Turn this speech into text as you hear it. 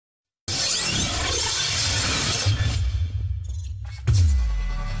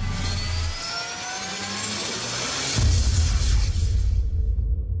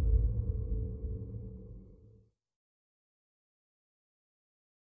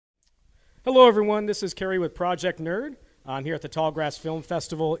Hello, everyone. This is Kerry with Project Nerd. I'm here at the Tallgrass Film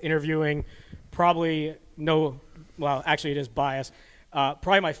Festival interviewing actually it is biased,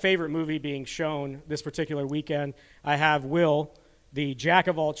 probably my favorite movie being shown this particular weekend. I have Will, the jack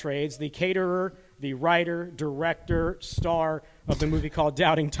of all trades, the caterer, the writer, director, star of the movie called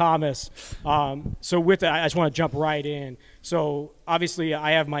Doubting Thomas. So with that, I just want to jump right in. So obviously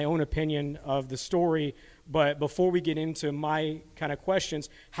I have my own opinion of the story, but before we get into my kind of questions,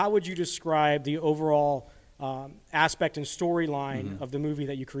 how would you describe the overall aspect and storyline of the movie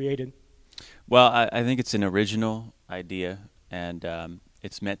that you created? Well, I think it's an original idea, and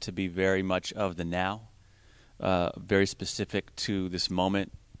it's meant to be very much of the now, very specific to this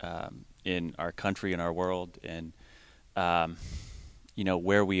moment in our country, in our world, and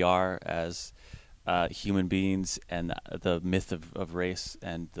where we are as human beings, and the myth of race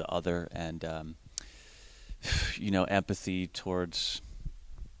and the other, and empathy towards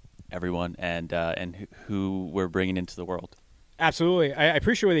everyone, and who we're bringing into the world. Absolutely. I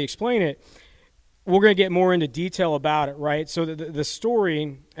appreciate the way they explain it. We're going to get more into detail about it, right? So the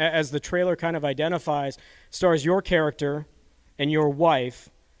story, as the trailer kind of identifies, stars your character and your wife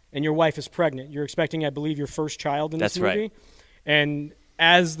is pregnant. You're expecting, I believe, your first child in this movie. That's right. And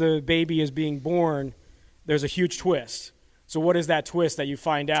as the baby is being born, there's a huge twist. So what is that twist that you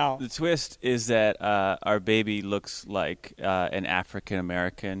find out? The twist is that our baby looks like an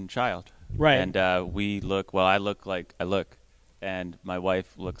African-American child. Right. And I look like I look. And my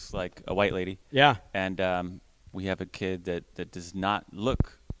wife looks like a white lady. Yeah. And we have a kid that does not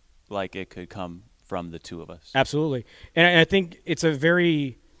look like it could come from the two of us. Absolutely. And I think it's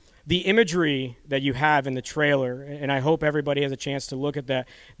the imagery that you have in the trailer, and I hope everybody has a chance to look at that,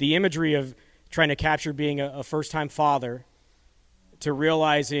 the imagery of trying to capture being a first-time father to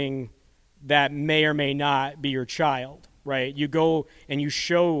realizing that may or may not be your child, right? You go and you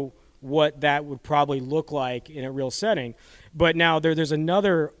show what that would probably look like in a real setting. But now there's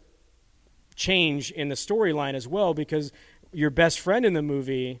another change in the storyline as well, because your best friend in the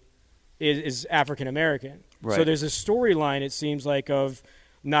movie is African American. Right. So there's a storyline, it seems like, of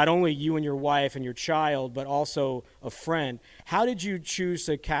not only you and your wife and your child, but also a friend. How did you choose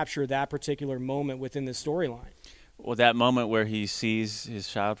to capture that particular moment within the storyline? Well, that moment where he sees his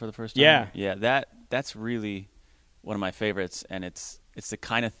child for the first time? Yeah, that's really one of my favorites, and it's the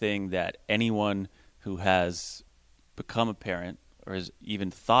kind of thing that anyone who has become a parent or has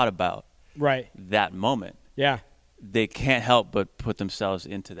even thought about that moment, they can't help but put themselves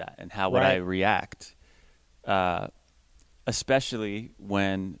into that. And how would I react, especially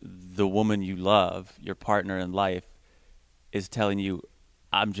when the woman you love, your partner in life, is telling you,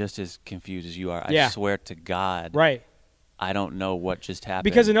 I'm just as confused as you are. I swear to God. Right. I don't know what just happened.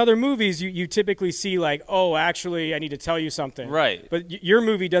 Because in other movies, you typically see like, oh, actually, I need to tell you something. Right. But your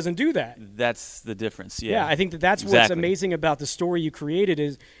movie doesn't do that. That's the difference, yeah. Yeah, I think that's exactly. What's amazing about the story you created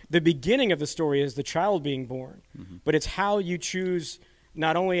is the beginning of the story is the child being born. Mm-hmm. But it's how you choose,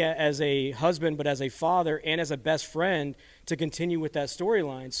 not only as a husband, but as a father and as a best friend, to continue with that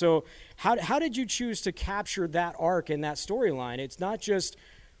storyline. So how did you choose to capture that arc in that storyline? It's not just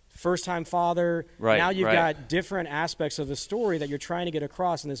first-time father. Right, now you've got different aspects of the story that you're trying to get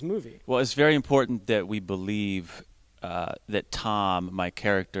across in this movie. Well, it's very important that we believe that Tom, my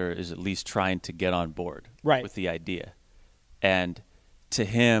character, is at least trying to get on board with the idea. And to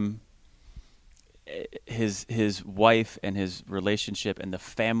him, his wife and his relationship and the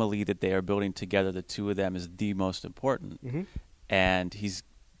family that they are building together, the two of them, is the most important. Mm-hmm. And he's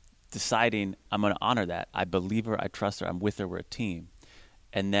deciding, I'm going to honor that. I believe her. I trust her. I'm with her. We're a team.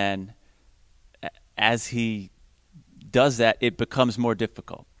 And then as he does that, it becomes more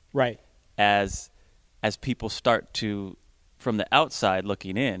difficult. Right. As people start to, from the outside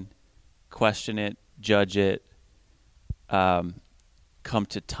looking in, question it, judge it, come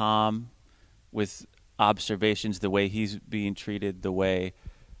to Tom with observations, the way he's being treated, the way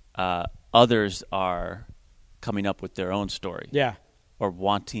others are coming up with their own story. Yeah. Or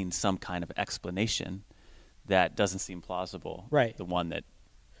wanting some kind of explanation that doesn't seem plausible. Right. The one that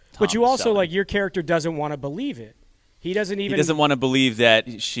But you also, like, your character doesn't want to believe it. He doesn't want to believe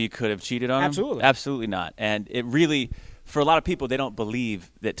that she could have cheated on him? Absolutely. Absolutely not. And it really, for a lot of people, they don't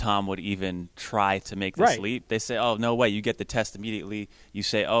believe that Tom would even try to make this leap. They say, oh, no way. You get the test immediately. You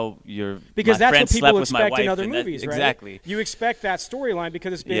say, oh, because my that's friend what people slept with my expect in wife, other movies, right? Exactly. You expect that storyline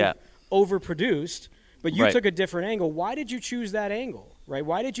because it's been overproduced, but you took a different angle. Why did you choose that angle? Right?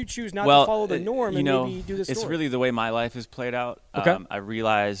 Why did you choose not to follow the norm and maybe do the story? It's really the way my life is played out. Okay. I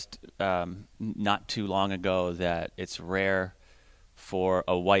realized not too long ago that it's rare for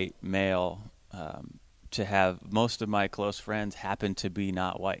a white male to have most of my close friends happen to be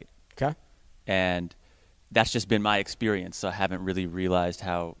not white. Okay. And that's just been my experience, so I haven't really realized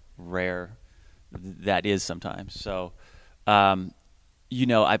how rare that is sometimes. So,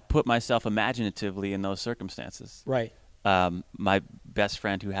 I put myself imaginatively in those circumstances. Right. My best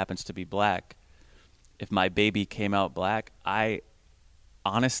friend, who happens to be black, if my baby came out black, I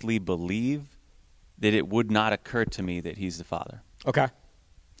honestly believe that it would not occur to me that he's the father. Okay.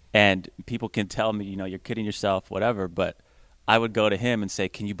 And people can tell me, you're kidding yourself, whatever, but I would go to him and say,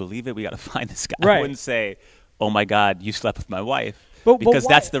 can you believe it? We got to find this guy. Right. I wouldn't say, oh, my God, you slept with my wife. but Because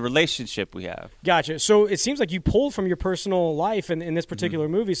that's the relationship we have. Gotcha. So it seems like you pulled from your personal life in this particular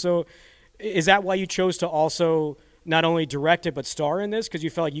movie. So is that why you chose to also not only direct it but star in this? Because you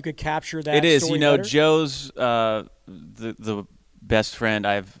felt like you could capture that. It is. Story better? Joe's the best friend.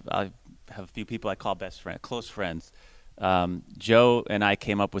 I have a few people I call best friend, close friends. Joe and I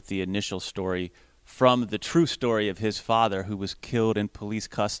came up with the initial story from the true story of his father, who was killed in police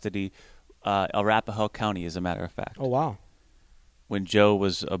custody, Arapahoe County, as a matter of fact. Oh, wow. When Joe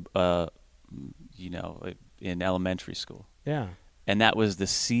was, in elementary school. Yeah. And that was the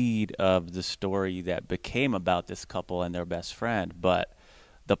seed of the story that became about this couple and their best friend. But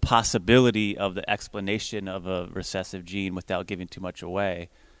the possibility of the explanation of a recessive gene, without giving too much away,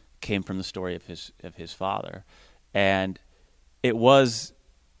 came from the story of his father. And it was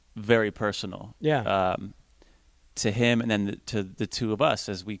very personal. Yeah. To him, and then to the two of us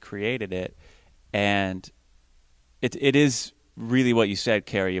as we created it. And it is really what you said,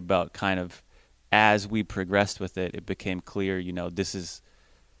 Kerry, about kind of as we progressed with it, it became clear, this is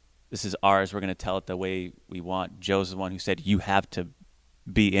ours. We're going to tell it the way we want. Joe's the one who said, you have to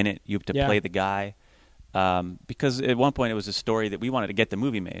be in it. You have to play the guy. Because at one point it was a story that we wanted to get the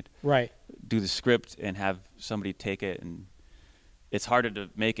movie made. Right. Do the script and have somebody take it. And it's harder to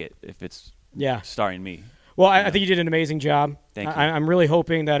make it if it's starring me. Well, I think you did an amazing job. Thank you. I'm really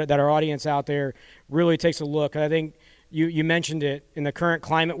hoping that our audience out there really takes a look. I think you mentioned it, in the current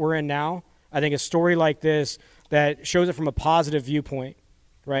climate we're in now. I think a story like this that shows it from a positive viewpoint,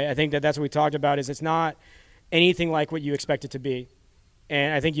 right? I think that's what we talked about, is it's not anything like what you expect it to be.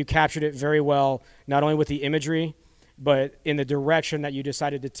 And I think you captured it very well, not only with the imagery, but in the direction that you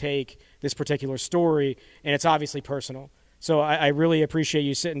decided to take this particular story. And it's obviously personal. So I really appreciate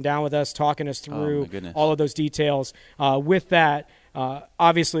you sitting down with us, talking us through all of those details. With that,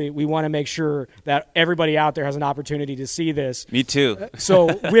 obviously, we want to make sure that everybody out there has an opportunity to see this. Me too.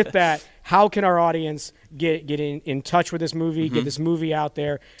 So with that, how can our audience get in touch with this movie, get this movie out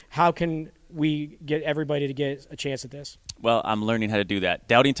there? How can we get everybody to get a chance at this? Well, I'm learning how to do that.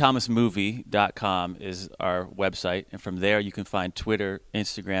 DoubtingThomasMovie.com is our website. And from there, you can find Twitter,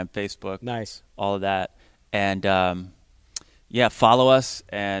 Instagram, Facebook. Nice. All of that. And follow us,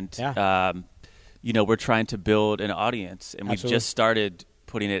 and we're trying to build an audience, and we've just started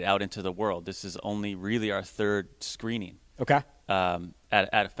putting it out into the world. This is only really our third screening. Okay. At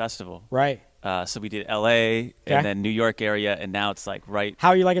a festival. Right. So we did L.A. and then New York area, and now it's like right. How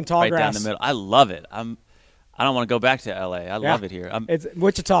are you liking Tallgrass? Right down the middle. I love it. I don't want to go back to L.A. I love it here. It's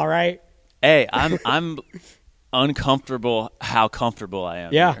Wichita, right? Hey, I'm uncomfortable how comfortable I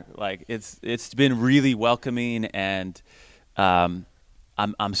am. Yeah. Here. Like it's been really welcoming, and I'm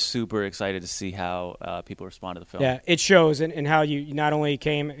super excited to see how people respond to the film. Yeah, it shows in how you not only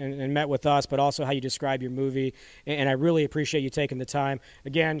came and met with us, but also how you describe your movie. And I really appreciate you taking the time.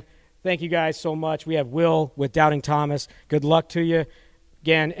 Again, thank you guys so much. We have Will with Doubting Thomas. Good luck to you.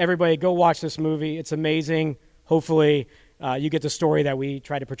 Again, everybody go watch this movie. It's amazing. Hopefully you get the story that we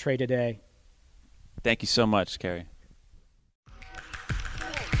try to portray today. Thank you so much, Kerry.